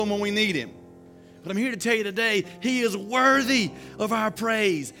when we need him. But I'm here to tell you today, he is worthy of our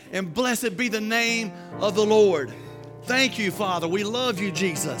praise. And blessed be the name of the Lord. Thank you, Father. We love you,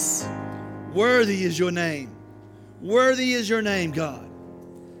 Jesus. Worthy is your name. Worthy is your name, God.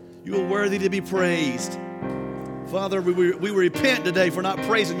 You are worthy to be praised. Father, we repent today for not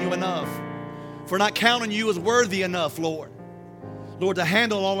praising you enough, for not counting you as worthy enough, Lord. Lord, to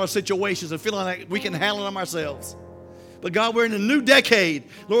handle all our situations and feeling like we can handle them ourselves. But God, we're in a new decade.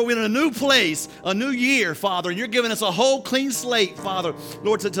 Lord, we're in a new place, a new year, Father, and you're giving us a whole clean slate, Father,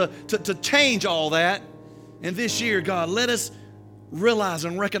 Lord, to change all that. And this year, God, let us realize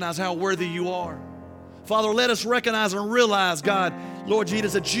and recognize how worthy you are. Father, let us recognize and realize, God, Lord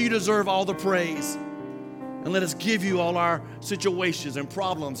Jesus, that you deserve all the praise. And let us give you all our situations and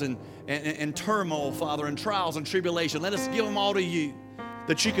problems and turmoil, Father, and trials and tribulation. Let us give them all to you,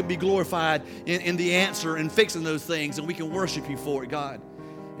 that you can be glorified in the answer and fixing those things, and we can worship you for it, God.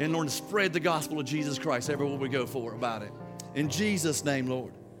 And Lord, spread the gospel of Jesus Christ everywhere we go for about it. In Jesus' name,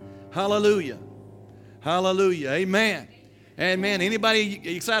 Lord. Hallelujah. Hallelujah. Amen. Amen.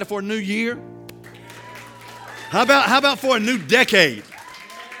 Anybody excited for a new year? How about for a new decade?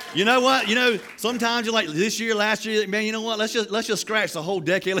 You know what? You know, sometimes you're like, this year, last year, man, you know what? Let's just scratch the whole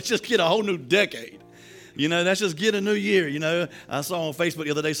decade. Let's just get a whole new decade. You know, let's just get a new year. You know, I saw on Facebook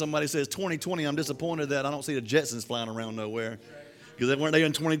the other day somebody says 2020. I'm disappointed that I don't see the Jetsons flying around nowhere, because weren't they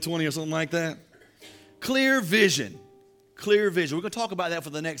in 2020 or something like that? Clear vision. Clear vision. We're going to talk about that for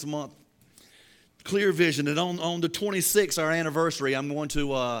the next month. Clear vision. And on the 26th, our anniversary, I'm going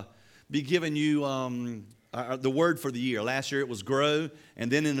to be giving you the word for the year. Last year it was grow,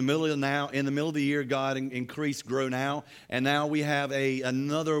 and then in the middle of the year, God increased grow now, and now we have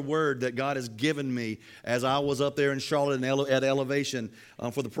another word that God has given me as I was up there in Charlotte at Elevation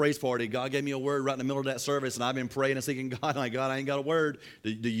for the praise party. God gave me a word right in the middle of that service, and I've been praying and seeking God. Like, God, I ain't got a word. The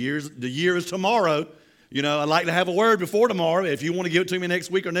year is tomorrow. You know, I'd like to have a word before tomorrow. If you want to give it to me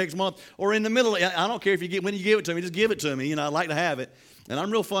next week or next month or in the middle, I don't care when you give it to me. Just give it to me. You know, I'd like to have it. And I'm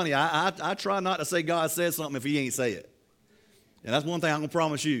real funny. I try not to say God said something if he ain't say it. And that's one thing I'm going to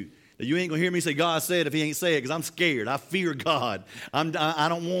promise you. That you ain't going to hear me say God said if he ain't say it, because I'm scared. I fear God. I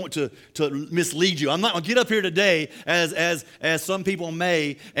don't want to mislead you. I'm not going to get up here today as some people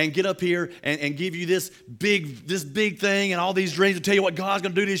may and get up here and give you this big thing and all these dreams to tell you what God's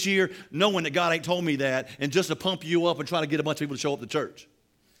going to do this year, knowing that God ain't told me that, and just to pump you up and try to get a bunch of people to show up to church.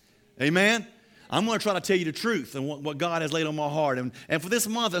 Amen? I'm going to try to tell you the truth and what God has laid on my heart. And for this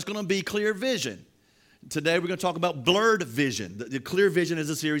month, it's going to be clear vision. Today, we're going to talk about blurred vision. The clear vision is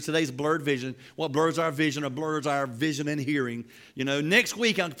a series. Today's blurred vision. What blurs our vision or blurs our vision and hearing. You know, next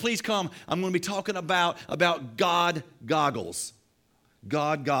week, please come. I'm going to be talking about God goggles.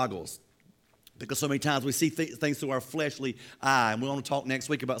 God goggles. Because so many times we see things through our fleshly eye. And we're going to talk next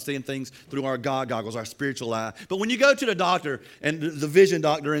week about seeing things through our God goggles, our spiritual eye. But when you go to the doctor, and the vision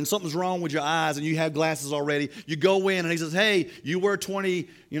doctor, and something's wrong with your eyes, and you have glasses already, you go in and he says, hey, you were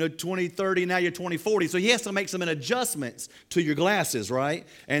 20/30, now you're 20/40. So he has to make some adjustments to your glasses, right?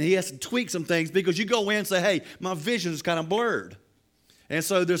 And he has to tweak some things, because you go in and say, hey, my vision is kind of blurred. And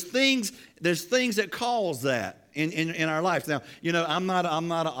so there's things that cause that in our life. Now, you know, I'm not an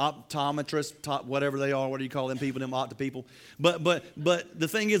optometrist, whatever they are. What do you call them people, them opto people? But the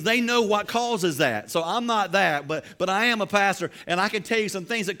thing is, they know what causes that. So I'm not that, but I am a pastor, and I can tell you some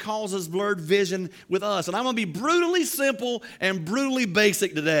things that causes blurred vision with us. And I'm going to be brutally simple and brutally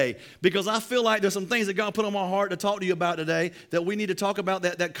basic today, because I feel like there's some things that God put on my heart to talk to you about today that we need to talk about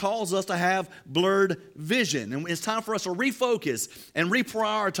that cause us to have blurred vision. And it's time for us to refocus and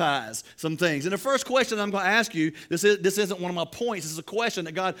reprioritize some things. And the first question I'm going to ask you, this isn't one of my points. This is a question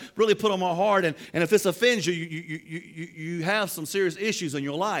that God really put on my heart. And if this offends you, you have some serious issues in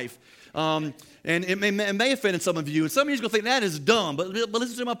your life. And it may offend some of you. And some of you are going to think that is dumb. But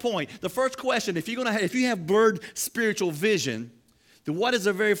listen to my point. The first question, if you have blurred spiritual vision, then what is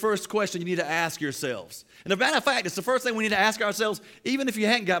the very first question you need to ask yourselves? And as a matter of fact, it's the first thing we need to ask ourselves, even if you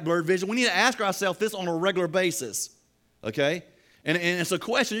hadn't got blurred vision. We need to ask ourselves this on a regular basis. Okay? And it's a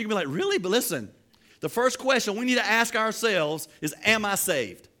question you can be like, really? But listen, the first question we need to ask ourselves is, am I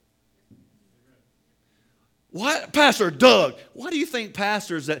saved? What, Pastor Doug, why do you think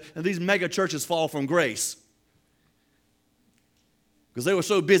pastors in these mega churches fall from grace? Because they were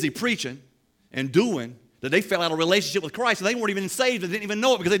so busy preaching and doing that they fell out of relationship with Christ, and they weren't even saved. They didn't even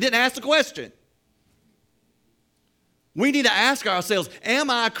know it because they didn't ask the question. We need to ask ourselves, am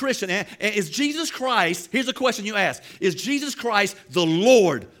I a Christian? And is Jesus Christ, here's the question you ask, is Jesus Christ the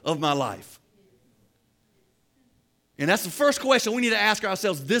Lord of my life? And that's the first question we need to ask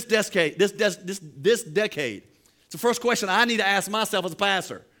ourselves this decade. It's the first question I need to ask myself as a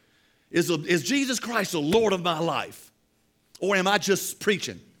pastor. Is Jesus Christ the Lord of my life? Or am I just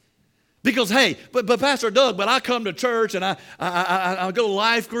preaching? Because, hey, but Pastor Doug, but I come to church and I go to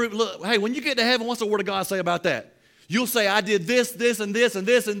life group. Look, hey, when you get to heaven, what's the Word of God say about that? You'll say, I did this, this, and this, and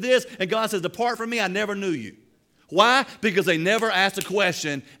this, and this. And God says, depart from me, I never knew you. Why? Because they never asked the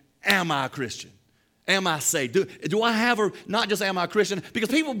question, am I a Christian? Am I saved? Do I have a, not just am I a Christian? Because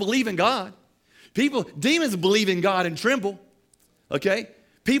people believe in God. Demons believe in God and tremble. Okay?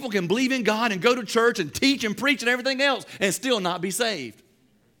 People can believe in God and go to church and teach and preach and everything else and still not be saved.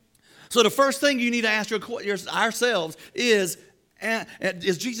 So the first thing you need to ask ourselves is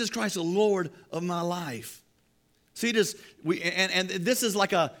Jesus Christ the Lord of my life? See, this is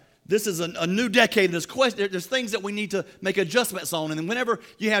like this is a new decade. There's things that we need to make adjustments on. And then whenever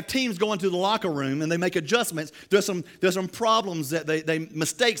you have teams going to the locker room and they make adjustments, there's some problems that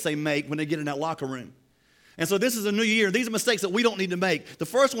mistakes they make when they get in that locker room. And so this is a new year. These are mistakes that we don't need to make. The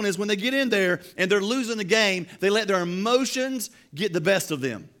first one is when they get in there and they're losing the game, they let their emotions get the best of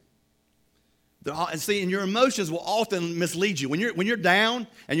them. And your emotions will often mislead you. When you're down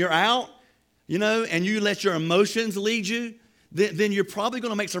and you're out, and you let your emotions lead you, then you're probably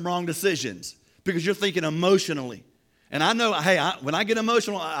going to make some wrong decisions because you're thinking emotionally. And I know, hey, when I get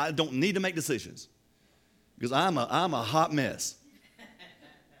emotional, I don't need to make decisions because I'm a hot mess.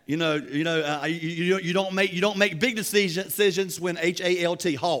 You don't make big decisions when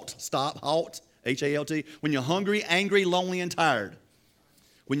halt, stop, halt, HALT. When you're hungry, angry, lonely, and tired.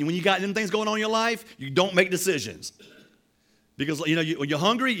 When you got them things going on in your life, you don't make decisions. Because when you're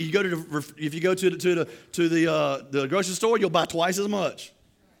hungry, if you go to the grocery store, you'll buy twice as much.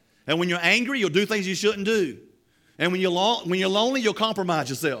 And when you're angry, you'll do things you shouldn't do. And when you're lonely, you'll compromise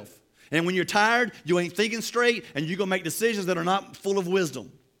yourself. And when you're tired, you ain't thinking straight, and you're gonna make decisions that are not full of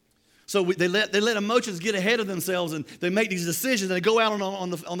wisdom. So they let emotions get ahead of themselves, and they make these decisions, and they go out on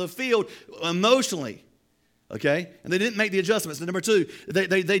the field emotionally. Okay, and they didn't make the adjustments. And number two,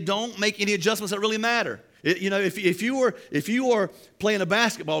 they don't make any adjustments that really matter. If you are playing a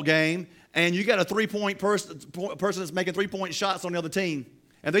basketball game and you got a 3-point person that's making 3-point shots on the other team,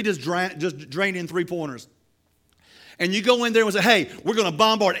 and they just drain in 3-pointers, and you go in there and say, "Hey, we're going to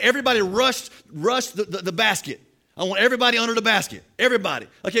bombard everybody. Rush the basket. I want everybody under the basket. Everybody."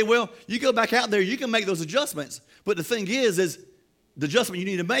 Okay, well, you go back out there. You can make those adjustments, but the thing is the adjustment you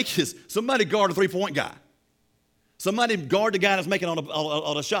need to make is somebody guard a 3-point guy. Somebody guard the guy that's making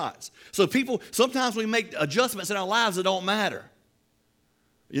all the shots. So sometimes we make adjustments in our lives that don't matter.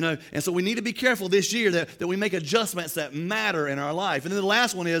 And so we need to be careful this year that we make adjustments that matter in our life. And then the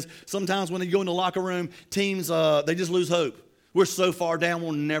last one is sometimes when you go in the locker room, teams, they just lose hope. We're so far down,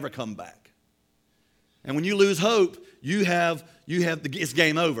 we'll never come back. And when you lose hope, it's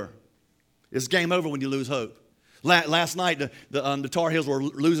game over. It's game over when you lose hope. Last night, the Tar Heels were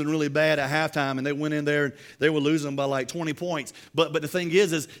losing really bad at halftime, and they went in there and they were losing by like 20 points. But the thing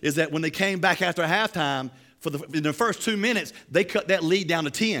is that when they came back after halftime, in the first 2 minutes, they cut that lead down to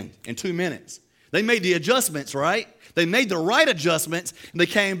 10 in 2 minutes. They made the adjustments, right? They made the right adjustments, and they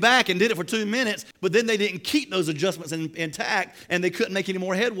came back and did it for 2 minutes, but then they didn't keep those adjustments intact, and they couldn't make any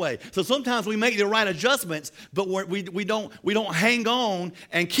more headway. So sometimes we make the right adjustments, but we don't hang on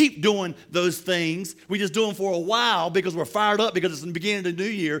and keep doing those things. We just do them for a while because we're fired up because it's the beginning of the new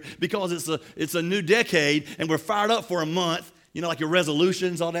year, because it's a new decade, and we're fired up for a month. Like your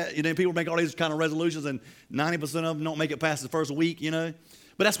resolutions, all that. People make all these kind of resolutions, and 90% of them don't make it past the first week,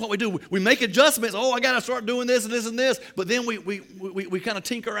 But that's what we do. We make adjustments. Oh, I got to start doing this and this and this. But then we kind of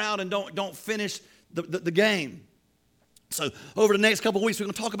tinker out and don't finish the game. So over the next couple of weeks, we're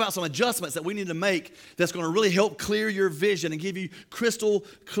going to talk about some adjustments that we need to make that's going to really help clear your vision and give you crystal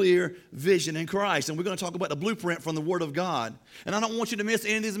clear vision in Christ. And we're going to talk about the blueprint from the Word of God. And I don't want you to miss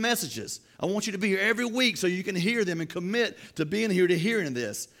any of these messages. I want you to be here every week so you can hear them and commit to being here to hearing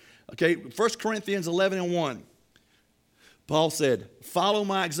this. Okay, 1 Corinthians 11:1. Paul said, "Follow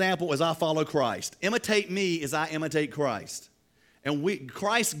my example as I follow Christ. Imitate me as I imitate Christ." And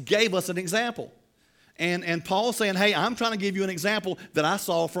Christ gave us an example. And Paul's saying, hey, I'm trying to give you an example that I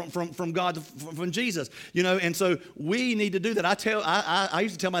saw from God, from Jesus. And so we need to do that. I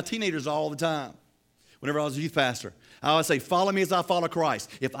used to tell my teenagers all the time, whenever I was a youth pastor, I always say, follow me as I follow Christ.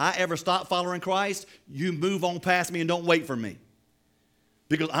 If I ever stop following Christ, you move on past me and don't wait for me.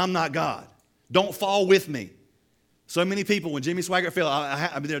 Because I'm not God. Don't fall with me. So many people, when Jimmy Swaggart fell,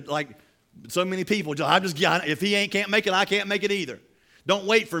 they're like, so many people, if he can't make it, I can't make it either. Don't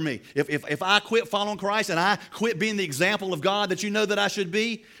wait for me. If I quit following Christ and I quit being the example of God that you know that I should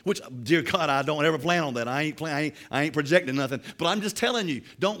be, which, dear God, I don't ever plan on that. I ain't projecting nothing. But I'm just telling you,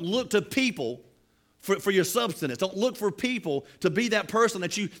 don't look to people for your substance. Don't look for people to be that person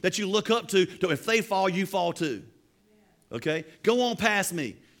that you look up to. If they fall, you fall too. Okay? Go on past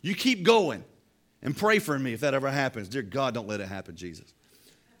me. You keep going and pray for me if that ever happens. Dear God, don't let it happen, Jesus.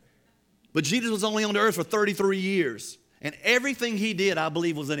 But Jesus was only on the earth for 33 years. And everything he did, I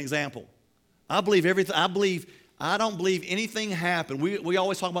believe, was an example. I believe everything. I don't believe anything happened. We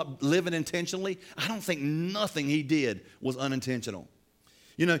always talk about living intentionally. I don't think nothing he did was unintentional.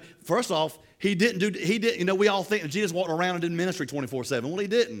 You know, first off, he didn't, you know, we all think that Jesus walked around and did ministry 24/7. Well, he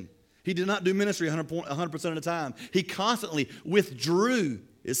didn't. He did not do ministry 100% of the time. He constantly withdrew,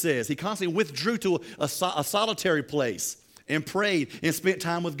 it says. He constantly withdrew to a solitary place and prayed and spent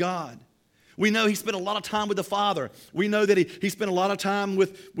time with God. We know he spent a lot of time with the Father. We know that he spent a lot of time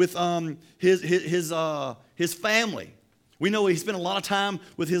with his family. We know he spent a lot of time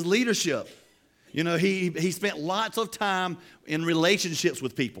with his leadership. You know, he spent lots of time in relationships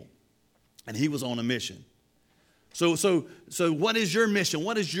with people, and he was on a mission. So what is your mission?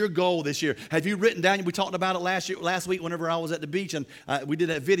 What is your goal this year? Have you written down? We talked about it last week whenever I was at the beach, and we did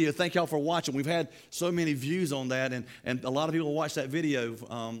that video. Thank y'all for watching. We've had so many views on that, and a lot of people watched that video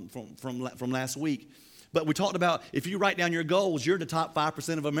from last week. But we talked about if you write down your goals, you're the top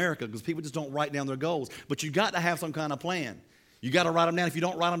 5% of America, because people just don't write down their goals. But you got to have some kind of plan. You got to write them down. If you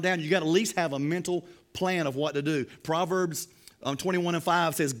don't write them down, you got to at least have a mental plan of what to do. Proverbs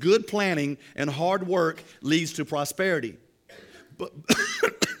 21:5 says, good planning and hard work leads to prosperity. But,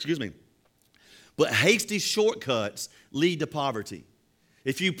 excuse me. But hasty shortcuts lead to poverty.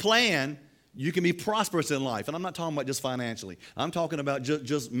 If you plan, you can be prosperous in life. And I'm not talking about just financially. I'm talking about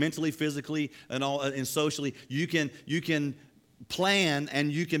just mentally, physically, and socially. You can plan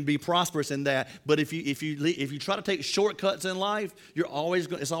and you can be prosperous in that. But if you try to take shortcuts in life, it's always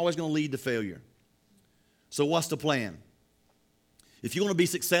going to lead to failure. So what's the plan? If you want to be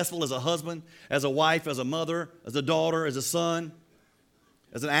successful as a husband, as a wife, as a mother, as a daughter, as a son,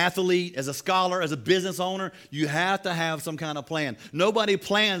 as an athlete, as a scholar, as a business owner, you have to have some kind of plan. Nobody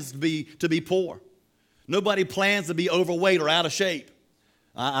plans to be poor. Nobody plans to be overweight or out of shape.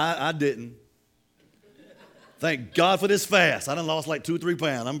 I didn't. Thank God for this fast. I done lost like 2 or 3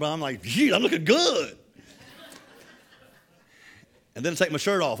 pounds. I'm like, gee, I'm looking good. And then I take my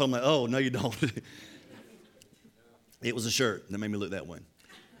shirt off. I'm like, oh, no, you don't. It was a shirt that made me look that way.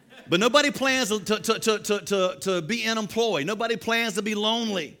 But nobody plans to be unemployed. Nobody plans to be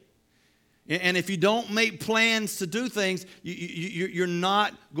lonely. And if you don't make plans to do things, you're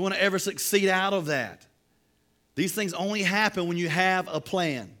not going to ever succeed out of that. These things only happen when you have a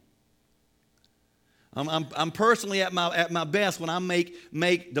plan. I'm personally at my best when I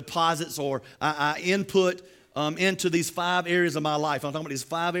make deposits or I input into these 5 areas of my life. I'm talking about these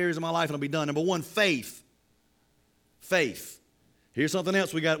 5 areas of my life, and I'll be done. Number 1, faith. Faith. Here's something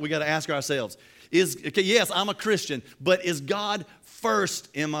else we got to ask ourselves. Yes, I'm a Christian, but is God first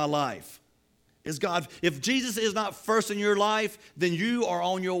in my life? If Jesus is not first in your life, then you are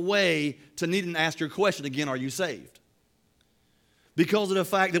on your way to needing to ask your question again, are you saved? Because of the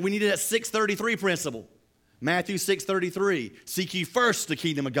fact that we needed that 6:33 principle. Matthew 6:33, seek ye first the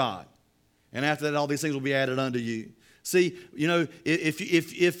kingdom of God. And after that, all these things will be added unto you. See, you know, if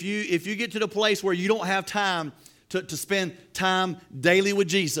you get to the place where you don't have time to spend time daily with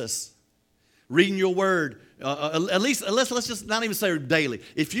Jesus, reading your word, at least let's just not even say daily.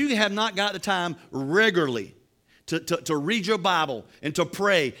 If you have not got the time regularly to read your Bible and to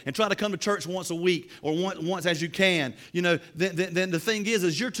pray and try to come to church once a week or once as you can, you know, then the thing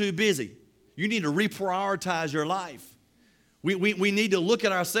is you're too busy. You need to reprioritize your life. We need to look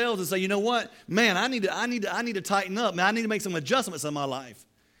at ourselves and say, you know what, man, I need to tighten up. Man, I need to make some adjustments in my life.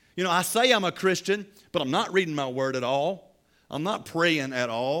 You know, I say I'm a Christian, but I'm not reading my word at all. I'm not praying at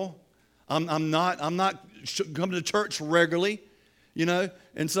all. I'm not coming to church regularly. You know,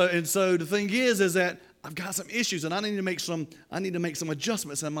 and so the thing is that I've got some issues, and I need to make some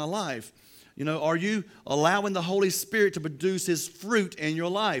adjustments in my life. You know, are you allowing the Holy Spirit to produce His fruit in your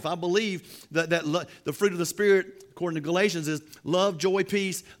life? I believe that the fruit of the Spirit, according to Galatians, is love, joy,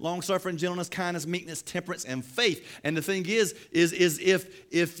 peace, long-suffering, gentleness, kindness, meekness, temperance, and faith. And the thing is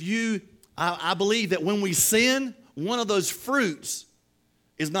if you, I believe that when we sin, one of those fruits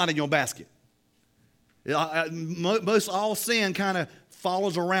is not in your basket. Most all sin kind of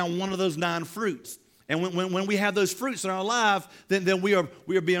follows around one of those 9 fruits. And when we have those fruits in our life, then we are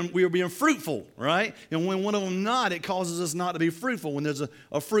being fruitful, right? And when one of them not, it causes us not to be fruitful. When there's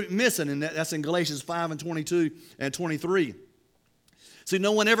a fruit missing, and that's in Galatians 5:22 and 23. See,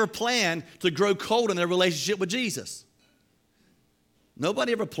 no one ever planned to grow cold in their relationship with Jesus.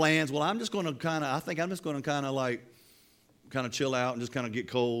 Nobody ever plans, well, I'm just going to kind of like kind of chill out and just kind of get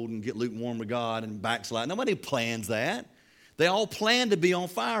cold and get lukewarm with God and backslide. Nobody plans that. They all plan to be on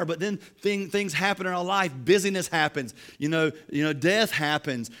fire, but then things happen in our life. Busyness happens. Death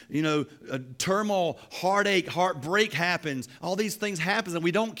happens. Turmoil, heartache, heartbreak happens. All these things happen, and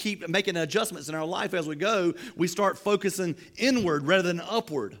we don't keep making adjustments in our life as we go. We start focusing inward rather than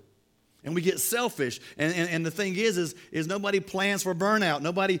upward, and we get selfish. And the thing is nobody plans for burnout.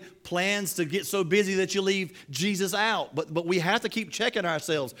 Nobody plans to get so busy that you leave Jesus out. But we have to keep checking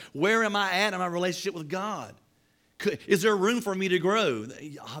ourselves. Where am I at in my relationship with God? Is there room for me to grow?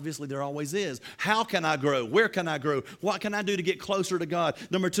 Obviously, there always is. How can I grow? Where can I grow? What can I do to get closer to God?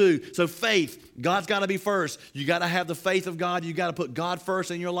 Number 2, so faith. God's got to be first. You got to have the faith of God. You got to put God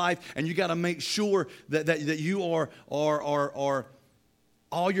first in your life, and you got to make sure that you are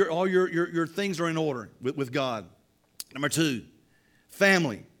all your things are in order with God. Number 2,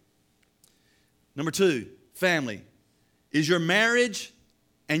 family. Number 2, family. Is your marriage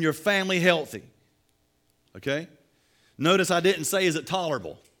and your family healthy? Okay? Notice I didn't say, is it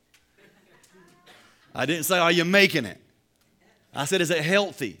tolerable? I didn't say, are you making it? I said, is it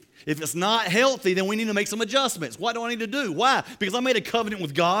healthy? If it's not healthy, then we need to make some adjustments. What do I need to do? Why? Because I made a covenant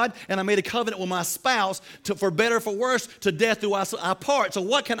with God, and I made a covenant with my spouse for better or for worse, to death do us part. So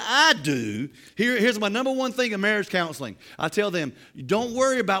what can I do? Here's my number one thing in marriage counseling. I tell them, don't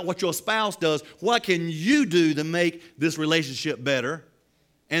worry about what your spouse does. What can you do to make this relationship better?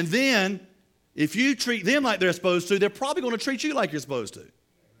 And then, if you treat them like they're supposed to, they're probably going to treat you like you're supposed to.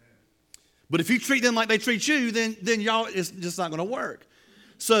 But if you treat them like they treat you, then y'all, it's just not going to work.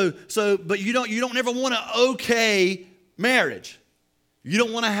 But you don't ever want an okay marriage. You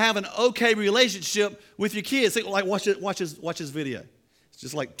don't want to have an okay relationship with your kids. Like watch this video. It's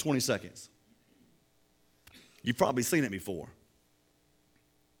just like 20 seconds. You've probably seen it before.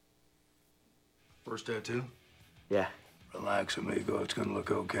 First tattoo? Yeah. Relax, amigo. It's gonna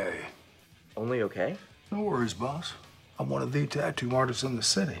look okay. Only okay? No worries, boss. I'm one of the tattoo artists in the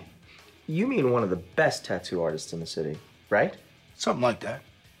city. You mean one of the best tattoo artists in the city, right? Something like that.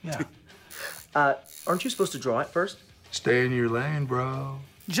 Yeah. Aren't you supposed to draw it first? Stay in your lane, bro.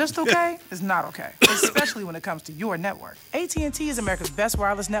 Just okay is not okay, especially when it comes to your network. AT&T is America's best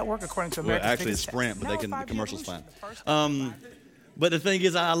wireless network, according to America's actually, it's biggest Sprint, but tech. the commercial's fine. Now, But the thing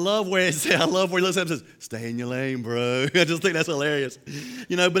is, I love where he looks at him and says, stay in your lane, bro. I just think that's hilarious.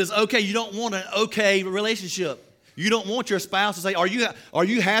 But it's okay. You don't want an okay relationship. You don't want your spouse to say, are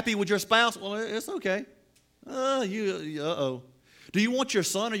you happy with your spouse? Well, it's okay. Uh-oh. Do you want your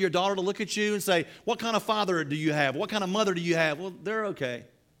son or your daughter to look at you and say, what kind of father do you have? What kind of mother do you have? Well, they're okay.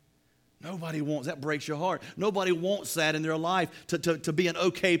 Nobody wants that. Breaks your heart. Nobody wants that in their life, to be an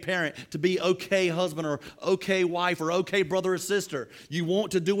okay parent, to be okay husband or okay wife or okay brother or sister. You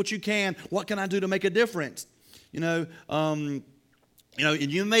want to do what you can. What can I do to make a difference? And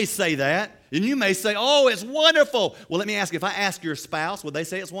you may say that, and you may say, oh, it's wonderful. Well, let me ask you, if I ask your spouse, would they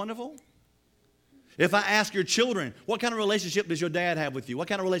say it's wonderful? If I ask your children, what kind of relationship does your dad have with you? What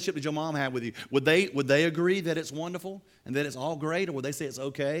kind of relationship does your mom have with you? Would they agree that it's wonderful and that it's all great, or would they say it's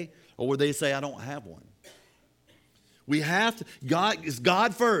okay, or would they say I don't have one? We have to. God is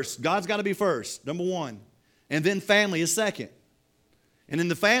God first. God's got to be first, number one, and then family is second. And in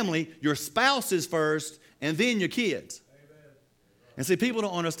the family, your spouse is first, and then your kids. And see, people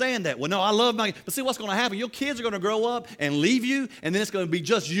don't understand that. Well, no, I love my. But see, what's going to happen? Your kids are going to grow up and leave you, and then it's going to be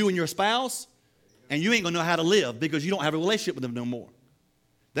just you and your spouse. And you ain't gonna know how to live because you don't have a relationship with them no more.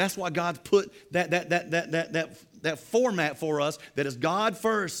 That's why God's put that format for us, that is God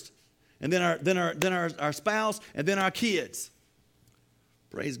first, and then our spouse, and then our kids.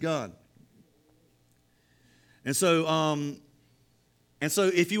 Praise God. And so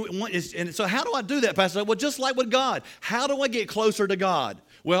if you want, and so how do I do that, Pastor? Well, just like with God, how do I get closer to God?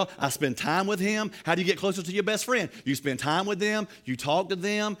 Well, I spend time with Him. How do you get closer to your best friend? You spend time with them. You talk to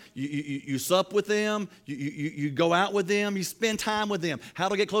them. You sup with them. You go out with them. You spend time with them. How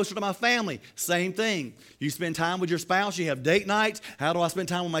do I get closer to my family? Same thing. You spend time with your spouse. You have date nights. How do I spend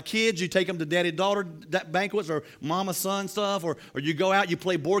time with my kids? You take them to daddy-daughter banquets or mama-son stuff, or you go out. You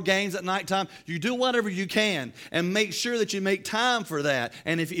play board games at nighttime. You do whatever you can, and make sure that you make time for that.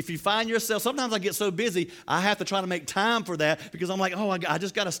 And if you find yourself, sometimes I get so busy, I have to try to make time for that because I'm like, oh, I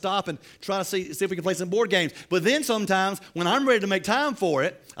just got to stop and try to see if we can play some board games. But then sometimes when I'm ready to make time for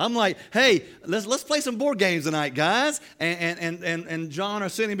it, I'm like, hey, let's play some board games tonight, guys. And John or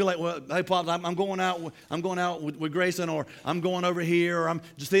Cindy be like, well, hey, Pops, I'm going out with Grayson, or I'm going over here, or I'm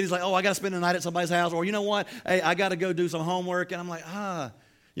just Cindy's like, oh, I got to spend the night at somebody's house, or you know what, hey, I got to go do some homework, and I'm like,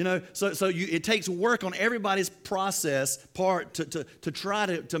 It takes work on everybody's part to try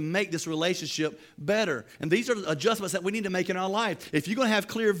to make this relationship better. And these are adjustments that we need to make in our life. If you're going to have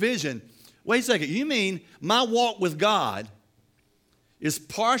clear vision, wait a second, you mean my walk with God is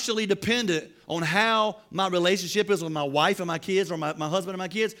partially dependent on how my relationship is with my wife and my kids or my husband and my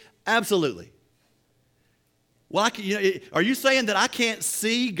kids? Absolutely. Well, are you saying that I can't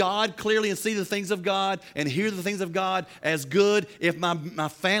see God clearly and see the things of God and hear the things of God as good if my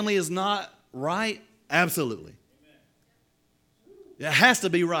family is not right? Absolutely. It has to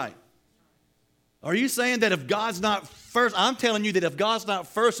be right. Are you saying that if God's not first? I'm telling you that if God's not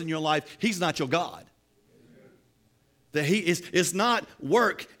first in your life, He's not your God. That it's not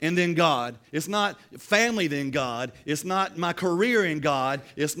work and then God. It's not family then God. It's not my career in God.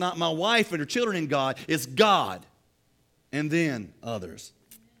 It's not my wife and her children in God. It's God and then others.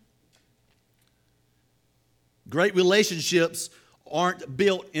 Great relationships aren't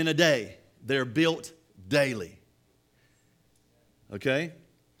built in a day. They're built daily. Okay?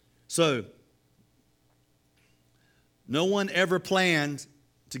 So, no one ever planned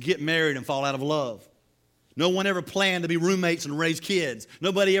to get married and fall out of love. No one ever planned to be roommates and raise kids.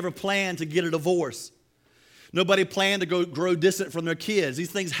 Nobody ever planned to get a divorce. Nobody planned to grow distant from their kids.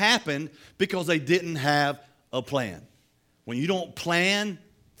 These things happened because they didn't have a plan. When you don't plan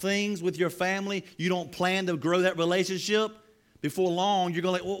things with your family, you don't plan to grow that relationship, before long you're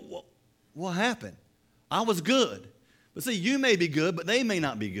going to well, what happened? I was good. But see, you may be good, but they may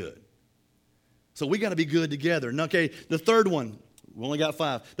not be good. So we got to be good together. And okay, the third one, we only got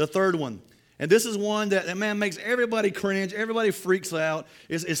 5. The third one, and this is one that makes everybody cringe, everybody freaks out,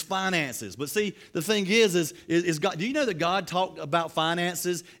 is finances. But see, the thing is God. Do you know that God talked about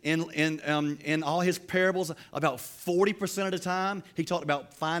finances in all His parables? About 40% of the time, He talked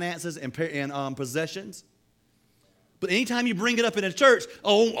about finances and possessions. But anytime you bring it up in a church,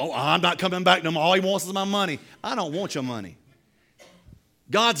 I'm not coming back no more. All He wants is my money. I don't want your money.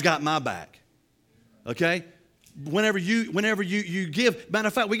 God's got my back. Okay? Whenever you give, matter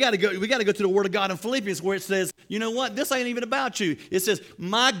of fact, we got to go to the Word of God in Philippians where it says, you know what? This ain't even about you. It says,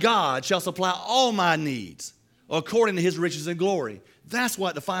 my God shall supply all my needs according to His riches and glory. That's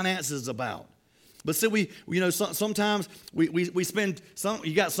what the finances is about. But see, sometimes we spend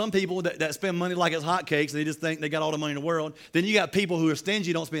you got some people that spend money like it's hotcakes, and they just think they got all the money in the world. Then you got people who are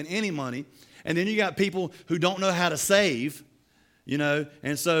stingy, don't spend any money. And then you got people who don't know how to save.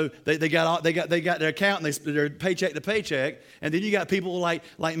 And so they got their account and they're paycheck to paycheck, and then you got people like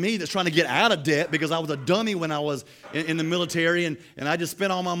me that's trying to get out of debt because I was a dummy when I was in the military, and I just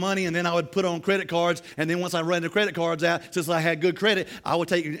spent all my money, and then I would put on credit cards, and then once I ran the credit cards out, since I had good credit, I would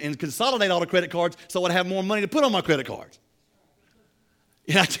take and consolidate all the credit cards so I'd have more money to put on my credit cards.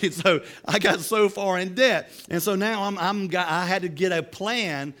 So I got so far in debt, and so now I had to get a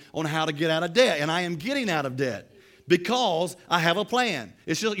plan on how to get out of debt, and I am getting out of debt. Because I have a plan.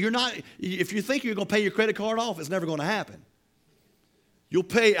 It's just if you think you're going to pay your credit card off, it's never going to happen. You'll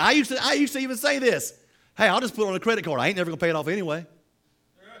pay. I used to even say this. Hey, I'll just put it on a credit card. I ain't never going to pay it off anyway.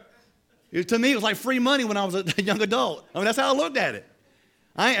 To me, it was like free money when I was a young adult. I mean, that's how I looked at it.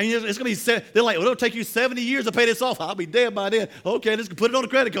 It's going to be, they're like, well, it'll take you 70 years to pay this off. I'll be dead by then. Okay, just put it on a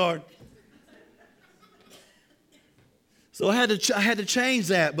credit card. So I had to change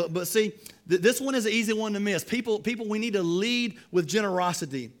that. But see, this one is an easy one to miss. People, we need to lead with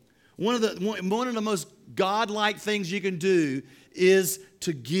generosity. One of the most God-like things you can do is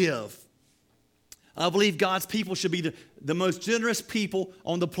to give. I believe God's people should be the most generous people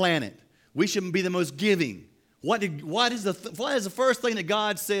on the planet. We should be the most giving. What is the first thing that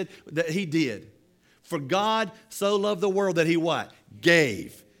God said that He did? For God so loved the world that He what?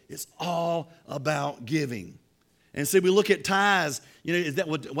 Gave. It's all about giving. And see, we look at tithes. Is that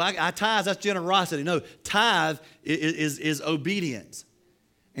what? Tithes, that's generosity. No, tithe is obedience.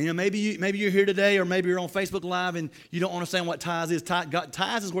 And maybe you're here today, or maybe you're on Facebook Live and you don't understand what tithes is.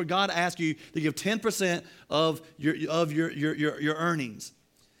 Tithes is where God asks you to give 10% of your earnings.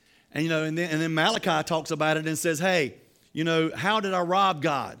 And then Malachi talks about it and says, hey, how did I rob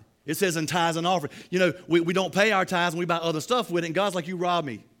God? It says in tithes and offering. We don't pay our tithes and we buy other stuff with it. And God's like, you robbed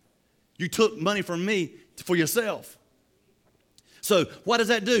me. You took money from me for yourself. So what does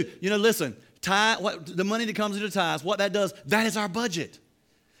that do? Listen, the money that comes into tithes, what that does, that is our budget.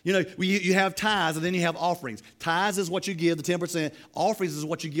 You have tithes and then you have offerings. Tithes is what you give, the 10%. Offerings is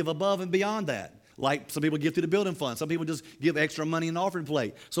what you give above and beyond that. Like some people give through the building fund. Some people just give extra money in the offering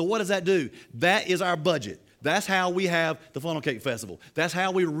plate. So what does that do? That is our budget. That's how we have the Funnel Cake Festival. That's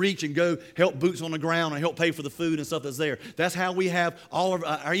how we reach and go help boots on the ground and help pay for the food and stuff that's there. That's how we have all of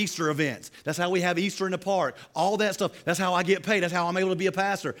our Easter events. That's how we have Easter in the park. All that stuff. That's how I get paid. That's how I'm able to be a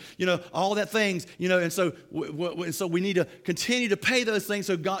pastor. All that things. And so we need to continue to pay those things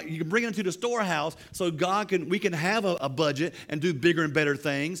so God, you can bring them to the storehouse so we can have a budget and do bigger and better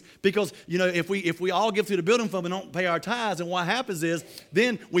things. Because if we all give through the building fund and don't pay our tithes, and what happens is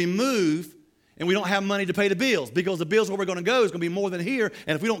then we move. And we don't have money to pay the bills because the bills where we're going to go is going to be more than here.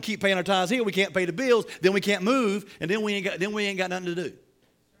 And if we don't keep paying our tithes here, we can't pay the bills. Then we can't move, and then we ain't got nothing to do.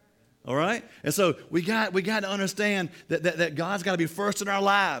 All right? And so we got to understand that God's got to be first in our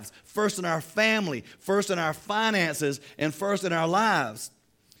lives, first in our family, first in our finances, and first in our lives.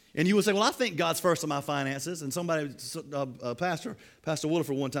 And you would say, well, I think God's first in my finances. And somebody, Pastor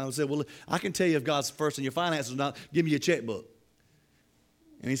Williford one time said, well, I can tell you if God's first in your finances or not. Give me your checkbook.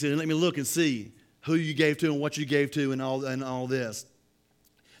 And he said, let me look and see who you gave to and what you gave to and all this.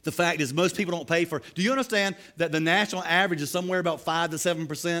 The fact is most people don't pay for. Do you understand that the national average is somewhere about 5 to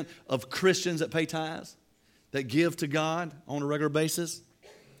 7% of Christians that pay tithes, that give to God on a regular basis?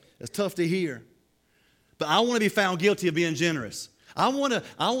 It's tough to hear. But I want to be found guilty of being generous. I want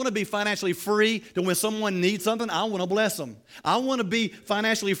to be financially free to when someone needs something, I want to bless them. I want to be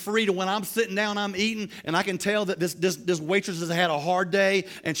financially free to when I'm sitting down, I'm eating, and I can tell that this waitress has had a hard day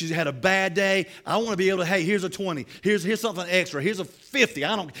and she's had a bad day. I want to be able to, hey, here's a 20. Here's something extra. Here's a 50.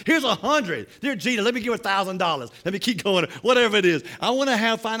 Here's 100. Dear Gina, let me give her $1,000. Let me keep going. Whatever it is. I want to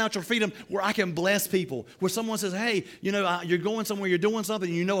have financial freedom where I can bless people. Where someone says, hey, you're going somewhere, you're doing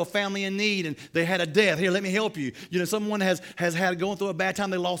something, a family in need, and they had a death. Here, let me help you. Someone has had going through a bad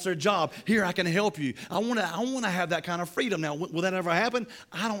time, they lost their job. Here, I can help you. I want to have that kind of freedom. Now, will that ever happen?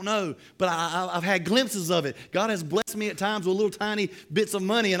 I don't know, but I've had glimpses of it. God has blessed me at times with little tiny bits of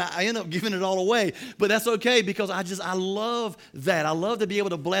money, and I end up giving it all away. But that's okay because I love that. I love to be able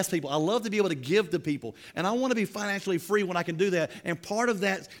to bless people. I love to be able to give to people, and I want to be financially free when I can do that. And part of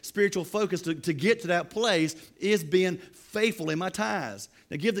that spiritual focus to get to that place is being faithful in my tithes.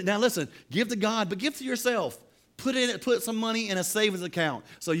 Now listen, give to God, but give to yourself. Put some money in a savings account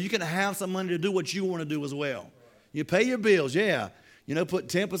so you can have some money to do what you want to do as well. You pay your bills, yeah. Put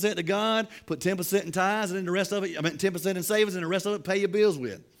 10% to God, put 10% in tithes, and then the rest of it, 10% in savings, and the rest of it pay your bills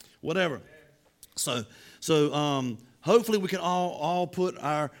with, whatever. So hopefully we can all put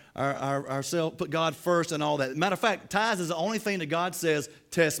ourselves, put God first and all that. Matter of fact, tithes is the only thing that God says,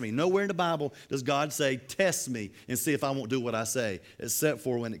 test me. Nowhere in the Bible does God say, test me and see if I won't do what I say, except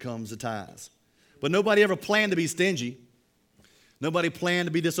for when it comes to tithes. But nobody ever planned to be stingy. Nobody planned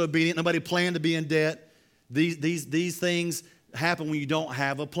to be disobedient. Nobody planned to be in debt. These things happen when you don't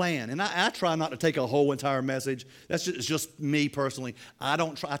have a plan. And I try not to take a whole entire message. That's just me personally. I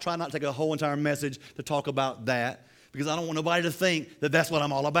try not to take a whole entire message to talk about that because I don't want nobody to think that that's what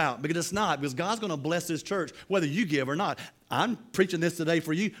I'm all about. Because it's not. Because God's going to bless this church whether you give or not. I'm preaching this today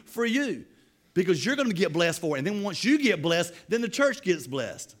for you. Because you're going to get blessed for it. And then once you get blessed, then the church gets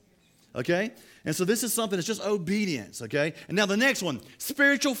blessed. Okay? And so this is something that's just obedience, okay? And now the next one,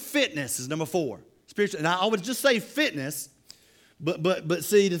 spiritual fitness is number 4. Now I would just say fitness, but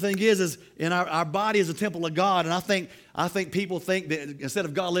see, the thing is in our body is a temple of God, and I think people think that instead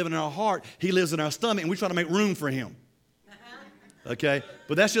of God living in our heart, He lives in our stomach, and we try to make room for Him. Okay?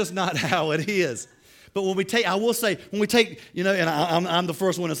 But that's just not how it is. But I will say, and I'm the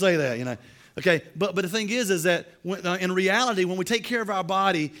first one to say that, Okay, but the thing is that in reality, when we take care of our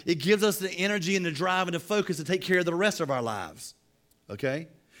body, it gives us the energy and the drive and the focus to take care of the rest of our lives. Okay,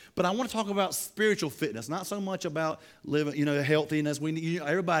 but I want to talk about spiritual fitness, not so much about living, healthiness.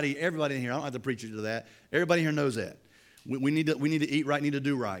 Everybody in here. I don't have to preach you to that. Everybody here knows that. We need to eat right, need to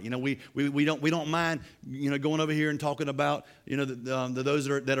do right. We don't mind going over here and talking about those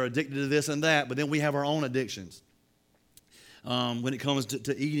that are addicted to this and that, but then we have our own addictions. When it comes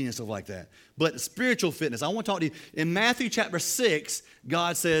to eating and stuff like that. But spiritual fitness, I want to talk to you. In Matthew chapter 6,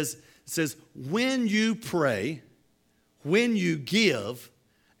 God says, when you pray, when you give,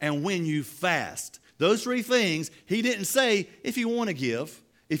 and when you fast. Those 3 things, He didn't say if you want to give,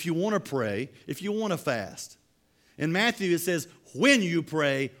 if you want to pray, if you want to fast. In Matthew, it says when you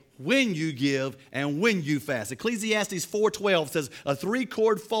pray, when you give, and when you fast. Ecclesiastes 4:12 says a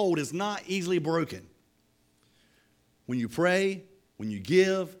 3-cord fold is not easily broken. When you pray, when you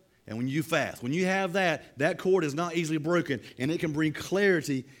give, and when you fast. When you have that cord is not easily broken, and it can bring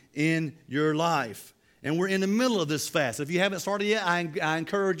clarity in your life. And we're in the middle of this fast. If you haven't started yet, I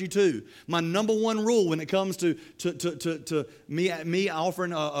encourage you to. My number 1 rule when it comes to me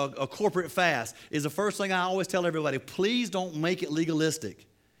offering a corporate fast is the first thing I always tell everybody, please don't make it legalistic.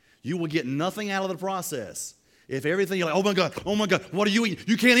 You will get nothing out of the process. If everything, you're like, oh my God, what are you eating?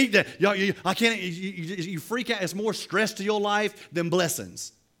 You can't eat that. I can't. You freak out. It's more stress to your life than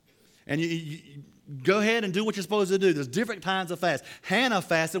blessings. And you go ahead and do what you're supposed to do. There's different kinds of fast. Hannah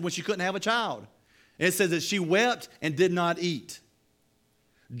fasted when she couldn't have a child. And it says that she wept and did not eat.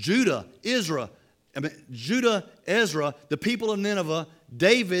 Judah, Ezra, the people of Nineveh,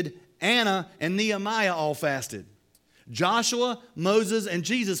 David, Anna, and Nehemiah all fasted. Joshua, Moses, and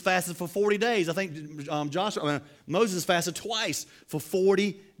Jesus fasted for 40 days. I think Moses fasted twice for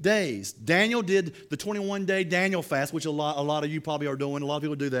 40 days. Daniel did the 21-day Daniel fast, which a lot of you probably are doing. A lot of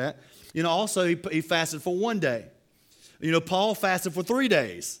people do that. Also he fasted for 1 day. Paul fasted for 3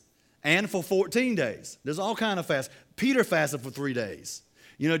 days and for 14 days. There's all kind of fasts. Peter fasted for 3 days.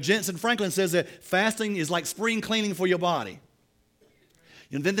 Jensen Franklin says that fasting is like spring cleaning for your body.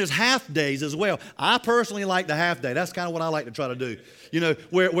 And then there's half days as well. I personally like the half day. That's kind of what I like to try to do.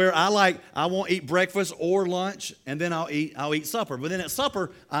 Where I won't eat breakfast or lunch, and then I'll eat supper. But then at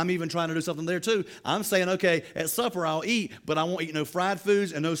supper, I'm even trying to do something there too. I'm saying, okay, at supper I'll eat, but I won't eat no fried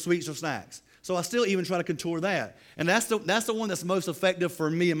foods and no sweets or snacks. So I still even try to contour that. And that's the one that's most effective for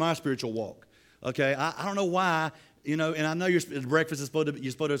me in my spiritual walk. Okay, I don't know why. And I know you're supposed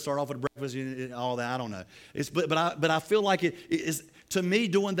to start off with breakfast and all that. I don't know. But I feel like it is. To me,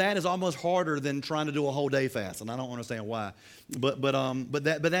 doing that is almost harder than trying to do a whole day fast, and I don't understand why. But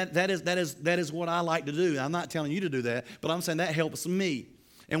that is what I like to do. I'm not telling you to do that, but I'm saying that helps me.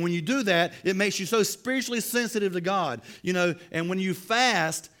 And when you do that, it makes you so spiritually sensitive to God. And when you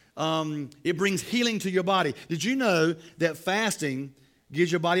fast, it brings healing to your body. Did you know that fasting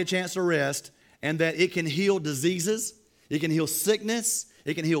gives your body a chance to rest, and that it can heal diseases, it can heal sickness,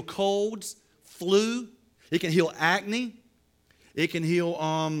 it can heal colds, flu, it can heal acne. It can heal,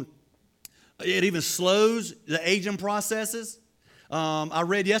 it even slows the aging processes. I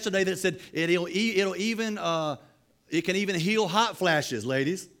read yesterday that it said it can even heal hot flashes,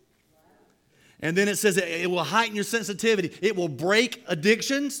 ladies. And then it says it will heighten your sensitivity. It will break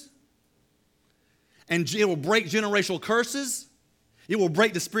addictions. And it will break generational curses. It will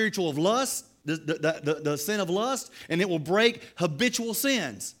break the spiritual of lust, the sin of lust. And it will break habitual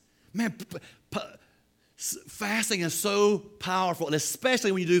sins. Man, fasting is so powerful, and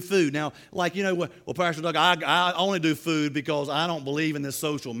especially when you do food. Now, Pastor Doug, I only do food because I don't believe in this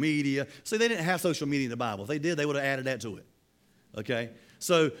social media. See, they didn't have social media in the Bible. If they did, they would have added that to it. Okay?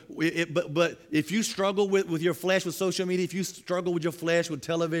 So, but if you struggle with your flesh with social media, if you struggle with your flesh with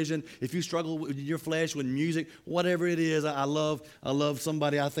television, if you struggle with your flesh with music, whatever it is, I love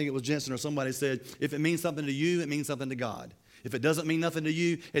somebody, I think it was Jensen or somebody said, if it means something to you, it means something to God. If it doesn't mean nothing to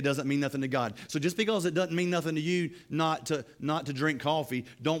you, it doesn't mean nothing to God. So just because it doesn't mean nothing to you not to drink coffee,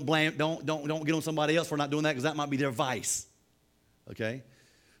 don't get on somebody else for not doing that, because that might be their vice. Okay?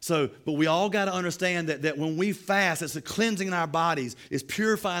 So, but we all got to understand that when we fast, it's a cleansing in our bodies, it's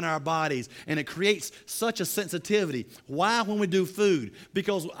purifying our bodies, and it creates such a sensitivity. Why when we do food?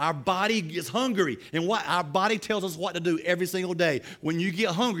 Because our body gets hungry, and our body tells us what to do every single day. When you get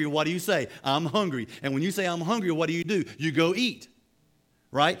hungry, what do you say? I'm hungry. And when you say I'm hungry, what do? You go eat,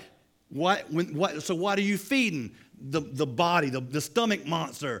 right? So what are you feeding? The body, the stomach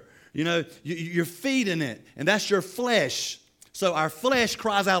monster. You're feeding it, and that's your flesh. So our flesh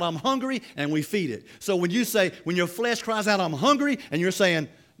cries out, I'm hungry, and we feed it. So when your flesh cries out, I'm hungry, and you're saying,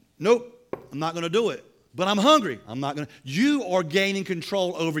 nope, I'm not going to do it, but I'm hungry. You are gaining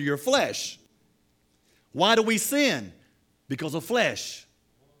control over your flesh. Why do we sin? Because of flesh.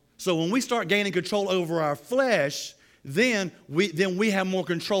 So when we start gaining control over our flesh, then we have more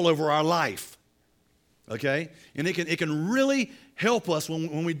control over our life. Okay? And it can really help us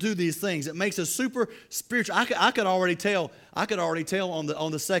when we do these things. It makes us super spiritual. I could already tell on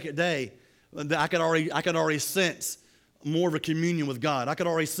the second day that I could already sense more of a communion with God. I could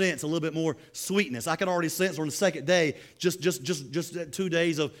already sense a little bit more sweetness. I could already sense on the second day, just 2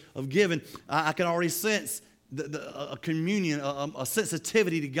 days of giving, I could already sense a communion, a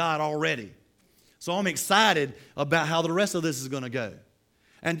sensitivity to God already. So I'm excited about how the rest of this is going to go.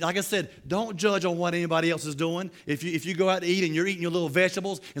 And like I said, don't judge on what anybody else is doing. If you go out to eat and you're eating your little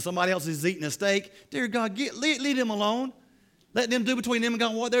vegetables and somebody else is eating a steak, dear God, leave them alone. Let them do between them and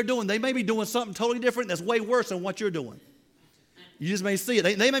God what they're doing. They may be doing something totally different that's way worse than what you're doing. You just may see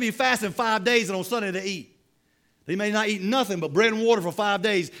it. They may be fasting 5 days and on Sunday they eat. They may not eat nothing but bread and water for 5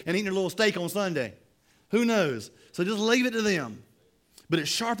 days and eating a little steak on Sunday. Who knows? So just leave it to them. But it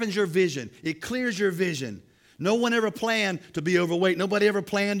sharpens your vision. It clears your vision. No one ever planned to be overweight. Nobody ever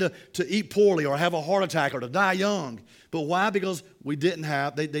planned to eat poorly or have a heart attack or to die young. But why? Because they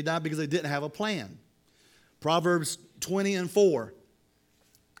died because they didn't have a plan. Proverbs 20:4.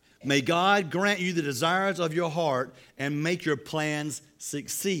 May God grant you the desires of your heart and make your plans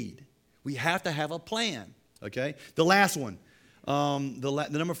succeed. We have to have a plan, okay? The last one, the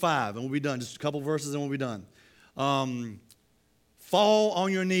number 5, and we'll be done. Just a couple verses and we'll be done. Fall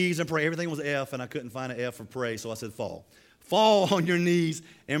on your knees and pray. Everything was F, and I couldn't find an F for pray, so I said fall. Fall on your knees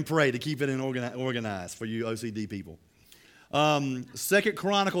and pray to keep it organized for you OCD people. 2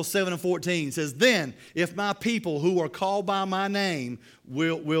 Chronicles 7:14 says, then if my people who are called by my name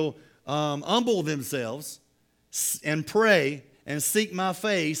will humble themselves and pray and seek my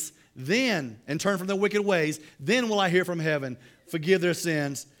face, then, and turn from their wicked ways, then will I hear from heaven, forgive their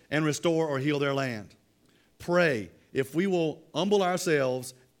sins, and restore or heal their land. Pray. If we will humble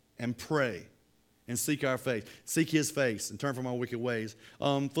ourselves and pray and seek our face, seek his face and turn from our wicked ways.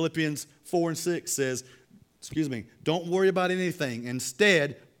 Philippians 4:6 says, don't worry about anything.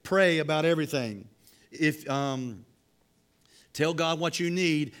 Instead, pray about everything. Tell God what you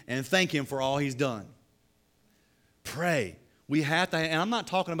need and thank him for all he's done. Pray. We have to, and I'm not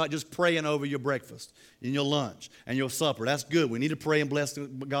talking about just praying over your breakfast and your lunch and your supper. That's good. We need to pray and bless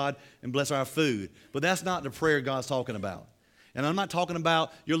God and bless our food. But that's not the prayer God's talking about. And I'm not talking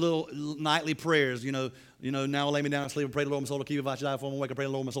about your little nightly prayers, now lay me down and sleep and pray the Lord my soul to keep. If I should die before I wake and pray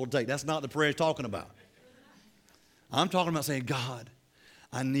the Lord my soul to take. That's not the prayer he's talking about. I'm talking about saying, God,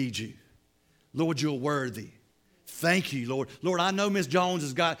 I need you. Lord, you're worthy. Thank you, Lord. Lord, I know Miss Jones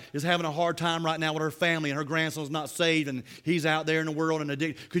is having a hard time right now with her family, and her grandson's not saved, and he's out there in the world and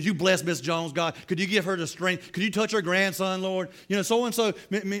addicted. Could you bless Miss Jones, God? Could you give her the strength? Could you touch her grandson, Lord? So-and-so,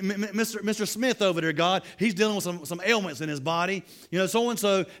 Mr. Smith over there, God, he's dealing with some ailments in his body.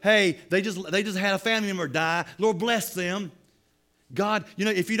 So-and-so, hey, they just had a family member die. Lord, bless them. God,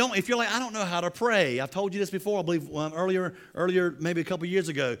 if you're like, I don't know how to pray. I've told you this before, I believe earlier, maybe a couple years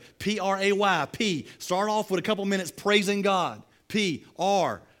ago. P-R-A-Y, P. Start off with a couple minutes praising God.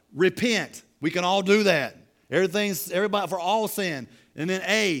 P-R, repent. We can all do that. Everybody for all sin. And then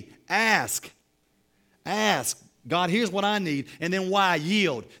A, ask. Ask. God, here's what I need. And then Y,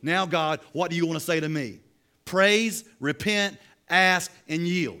 yield. Now, God, what do you want to say to me? Praise, repent, ask, and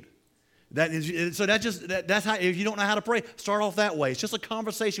yield. That's how, if you don't know how to pray, start off that way. It's just a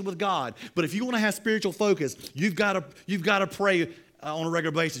conversation with God. But if you want to have spiritual focus, you've got to pray on a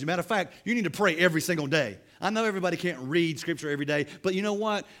regular basis. As a matter of fact, you need to pray every single day. I know everybody can't read Scripture every day, but you know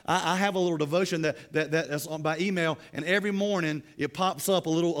what? I have a little devotion that's on by email, and every morning it pops up a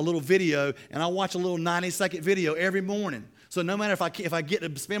little video, and I watch a little 90-second video every morning. So no matter if I get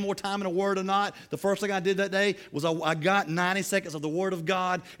to spend more time in the Word or not, the first thing I did that day was I got 90 seconds of the Word of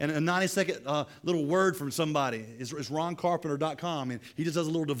God and a 90-second little word from somebody. It's roncarpenter.com, and he just does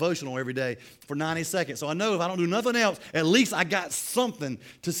a little devotional every day for 90 seconds. So I know if I don't do nothing else, at least I got something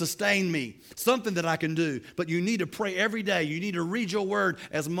to sustain me, something that I can do. But you need to pray every day. You need to read your Word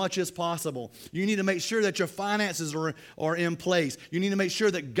as much as possible. You need to make sure that your finances are in place. You need to make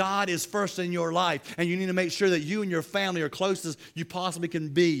sure that God is first in your life, and you need to make sure that you and your family are closest you possibly can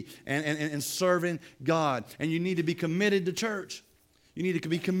be and serving God. And you need to be committed to church. You need to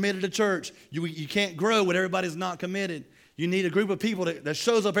be committed to church. You can't grow when everybody's not committed. You need a group of people that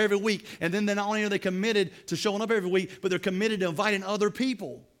shows up every week, and then not only are they committed to showing up every week, but they're committed to inviting other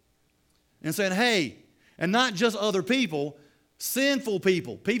people and saying, hey, and not just other people, sinful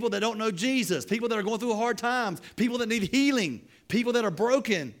people, people that don't know Jesus, people that are going through hard times, people that need healing, people that are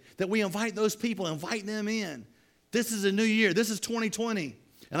broken, that we invite those people, invite them in. This is a new year. This is 2020.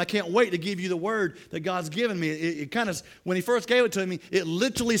 And I can't wait to give you the word that God's given me. It kind of, when he first gave it to me, it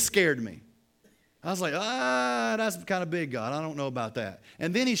literally scared me. I was like, that's kind of big, God. I don't know about that.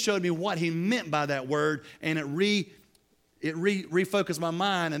 And then he showed me what he meant by that word, and it refocused my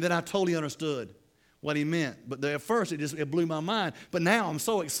mind, and then I totally understood what he meant. But at first, it blew my mind. But now I'm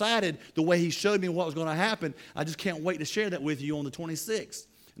so excited the way he showed me what was going to happen. I just can't wait to share that with you on the 26th.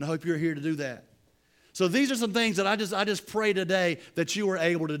 And I hope you're here to do that. So these are some things that I just pray today that you are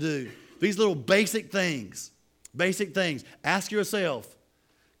able to do. These little basic things. Basic things. Ask yourself,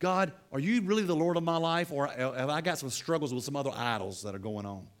 God, are you really the Lord of my life, or have I got some struggles with some other idols that are going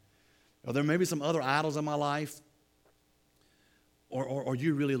on? Are there maybe some other idols in my life? Or are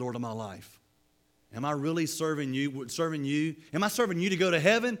you really Lord of my life? Am I really serving you? Am I serving you to go to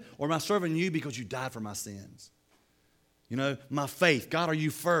heaven, or am I serving you because you died for my sins? My faith. God, are you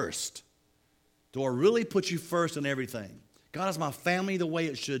first? Do I really put you first in everything? God, is my family the way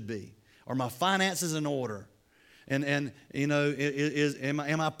it should be? Are my finances in order? And am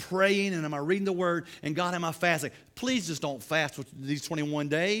I praying, and am I reading the Word? And God, am I fasting? Please just don't fast for these 21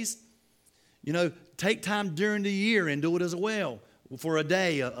 days. Take time during the year and do it as well. For a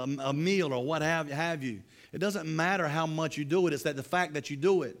day, a meal, or what have you. It doesn't matter how much you do it. It's the fact that you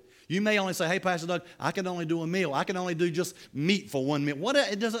do it. You may only say, hey, Pastor Doug, I can only do a meal. I can only do just meat for one meal.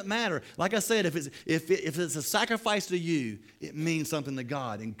 It doesn't matter. Like I said, if it's a sacrifice to you, it means something to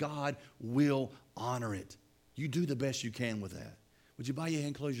God, and God will honor it. You do the best you can with that. Would you bow your head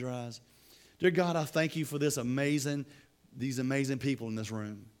and close your eyes? Dear God, I thank you for these amazing people in this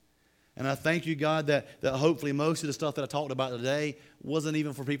room. And I thank you, God, that hopefully most of the stuff that I talked about today wasn't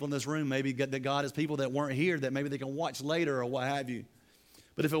even for people in this room. Maybe that God is people that weren't here that maybe they can watch later or what have you.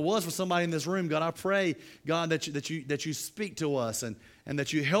 But if it was for somebody in this room, God, I pray, God, that you speak to us and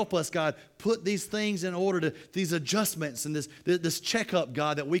that you help us, God, put these things in order, these adjustments and this checkup,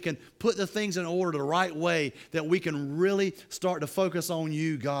 God, that we can put the things in order the right way, that we can really start to focus on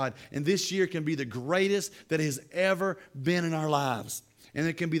you, God. And this year can be the greatest that has ever been in our lives. And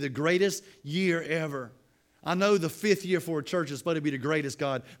it can be the greatest year ever. I know the 5th year for a church is supposed to be the greatest,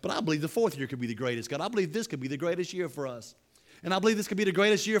 God, but I believe the 4th year could be the greatest, God. I believe this could be the greatest year for us. And I believe this could be the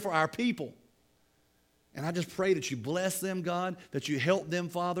greatest year for our people. And I just pray that you bless them, God, that you help them,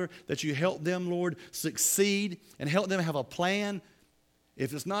 Father, that you help them, Lord, succeed and help them have a plan.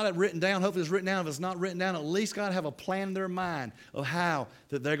 If it's not written down, hopefully it's written down. If it's not written down, at least, God, have a plan in their mind of how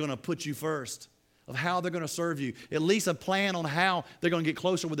that they're going to put you first, of how they're going to serve you. At least a plan on how they're going to get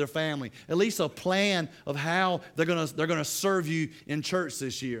closer with their family. At least a plan of how they're going to serve you in church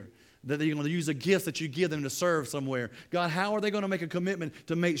this year. That they're going to use the gifts that you give them to serve somewhere. God, how are they going to make a commitment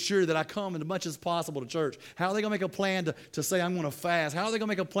to make sure that I come as much as possible to church? How are they going to make a plan to say I'm going to fast? How are they going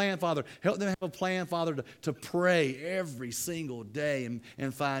to make a plan, Father? Help them have a plan, Father, to pray every single day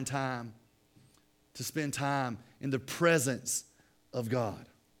and find time to spend time in the presence of God.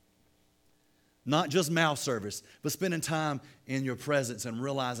 Not just mouth service, but spending time in your presence and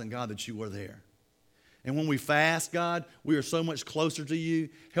realizing, God, that you were there. And when we fast, God, we are so much closer to you.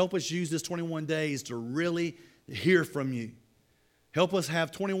 Help us use this 21 days to really hear from you. Help us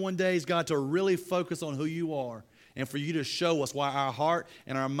have 21 days, God, to really focus on who you are and for you to show us why our heart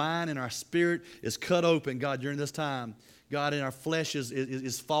and our mind and our spirit is cut open, God, during this time. God, and our flesh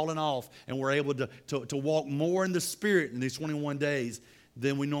is falling off, and we're able to walk more in the Spirit in these 21 days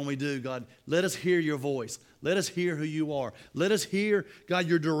than we normally do. God, let us hear your voice. Let us hear who you are. Let us hear, God,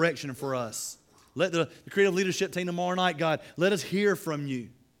 your direction for us. Let the creative leadership team tomorrow night, God, let us hear from you.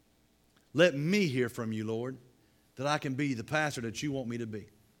 Let me hear from you, Lord, that I can be the pastor that you want me to be.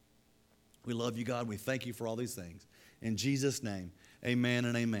 We love you, God. We thank you for all these things. In Jesus' name, amen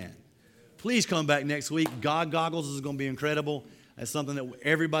and amen. Please come back next week. God Goggles is going to be incredible. It's something that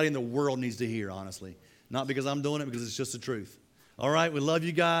everybody in the world needs to hear, honestly. Not because I'm doing it, because it's just the truth. All right, we love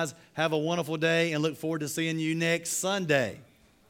you guys. Have a wonderful day and look forward to seeing you next Sunday.